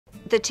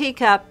The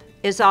teacup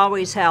is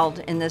always held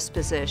in this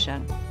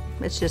position.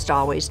 It's just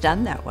always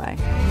done that way.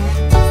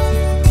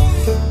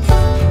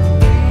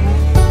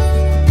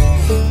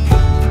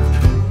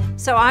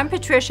 So I'm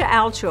Patricia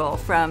Altschul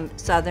from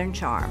Southern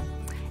Charm,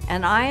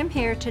 and I am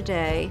here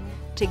today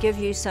to give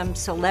you some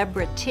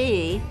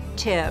celebrity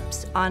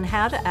tips on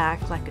how to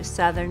act like a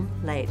Southern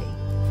lady.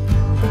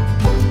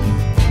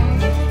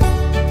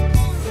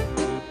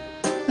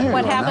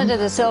 What happened to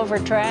the silver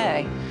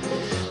tray?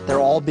 They're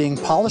all being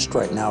polished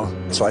right now,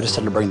 so I just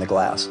had to bring the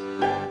glass.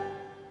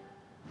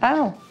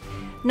 Oh.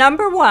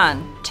 Number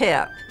 1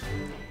 tip.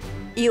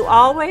 You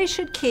always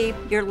should keep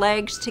your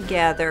legs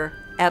together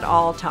at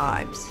all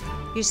times.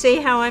 You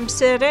see how I'm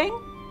sitting?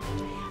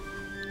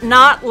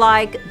 Not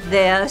like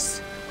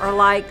this, or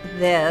like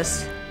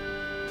this,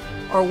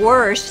 or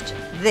worst,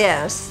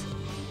 this.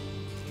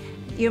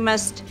 You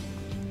must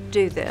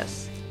do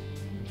this.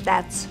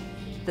 That's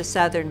the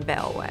Southern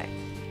belle way.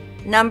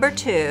 Number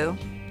 2,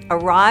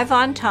 arrive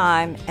on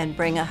time and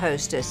bring a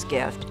hostess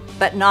gift,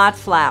 but not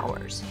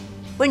flowers.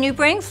 When you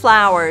bring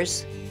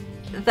flowers,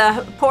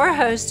 the poor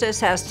hostess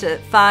has to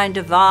find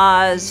a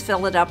vase,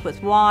 fill it up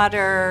with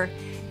water.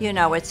 You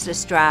know, it's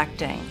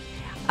distracting.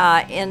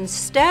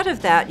 Instead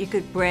of that, you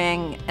could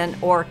bring an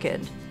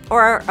orchid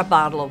or a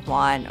bottle of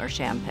wine or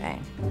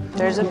champagne.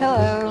 There's a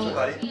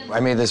pillow. I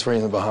made this ring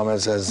in the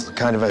Bahamas as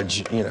kind of a,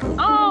 you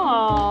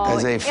know,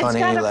 as a funny,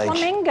 it's got a like...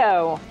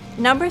 flamingo.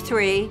 Number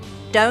 3,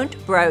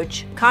 don't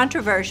broach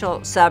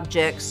controversial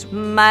subjects,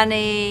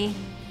 money,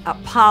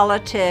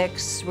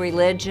 politics,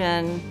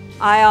 religion.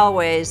 I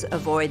always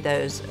avoid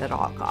those at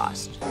all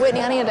costs.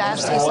 Whitney, I need to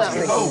ask you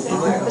something.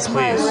 It's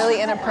probably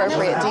really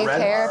inappropriate. Do you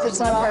care if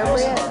it's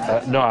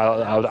inappropriate? No,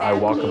 I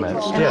welcome it.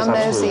 And I'm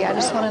nosy. I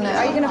just want to know.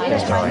 Are you going to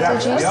finish mine?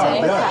 Did you say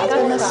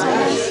Catherine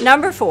this?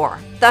 Number 4,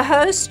 the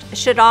host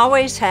should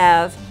always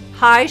have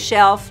high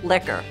shelf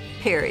liquor,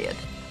 period.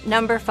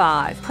 Number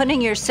 5,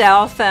 putting your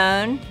cell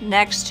phone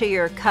next to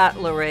your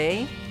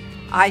cutlery,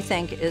 I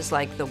think is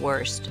like the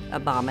worst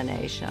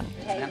abomination.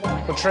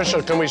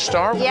 Patricia, can we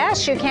start?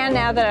 Yes, you can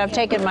now that I've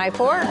taken my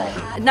fork.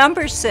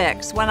 Number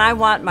 6, when I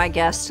want my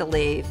guests to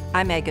leave,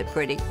 I make it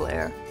pretty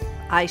clear.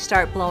 I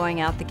start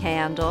blowing out the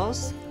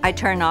candles, I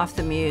turn off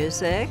the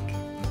music,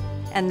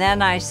 and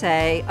then I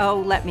say,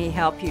 oh, let me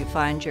help you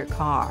find your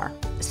car.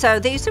 So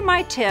these are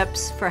my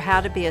tips for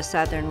how to be a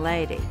Southern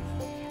lady.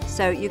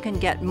 So you can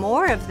get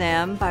more of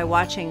them by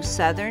watching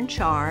Southern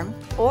Charm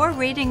or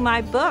reading my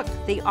book,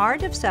 The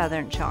Art of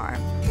Southern Charm.